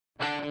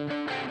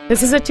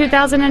This is a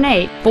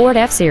 2008 Ford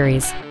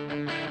F-Series.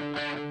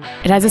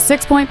 It has a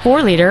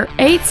 6.4-liter,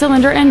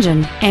 8-cylinder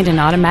engine and an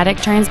automatic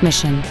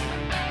transmission.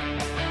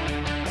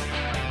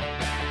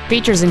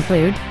 Features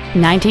include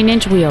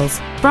 19-inch wheels,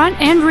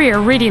 front and rear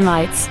reading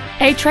lights,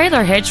 a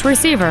trailer hitch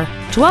receiver,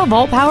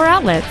 12-volt power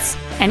outlets,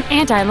 an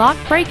anti-lock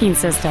braking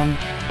system,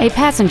 a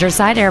passenger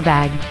side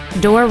airbag,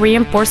 door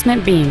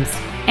reinforcement beams,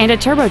 and a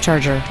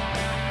turbocharger.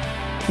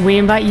 We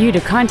invite you to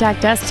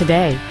contact us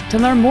today to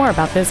learn more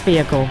about this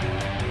vehicle.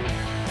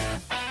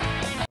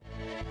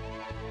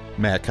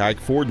 Haik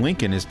Ford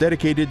Lincoln is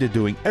dedicated to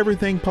doing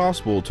everything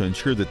possible to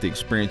ensure that the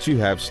experience you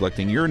have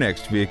selecting your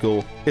next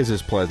vehicle is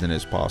as pleasant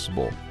as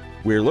possible.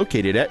 We're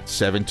located at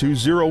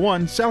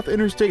 7201 South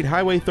Interstate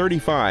Highway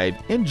 35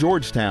 in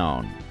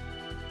Georgetown.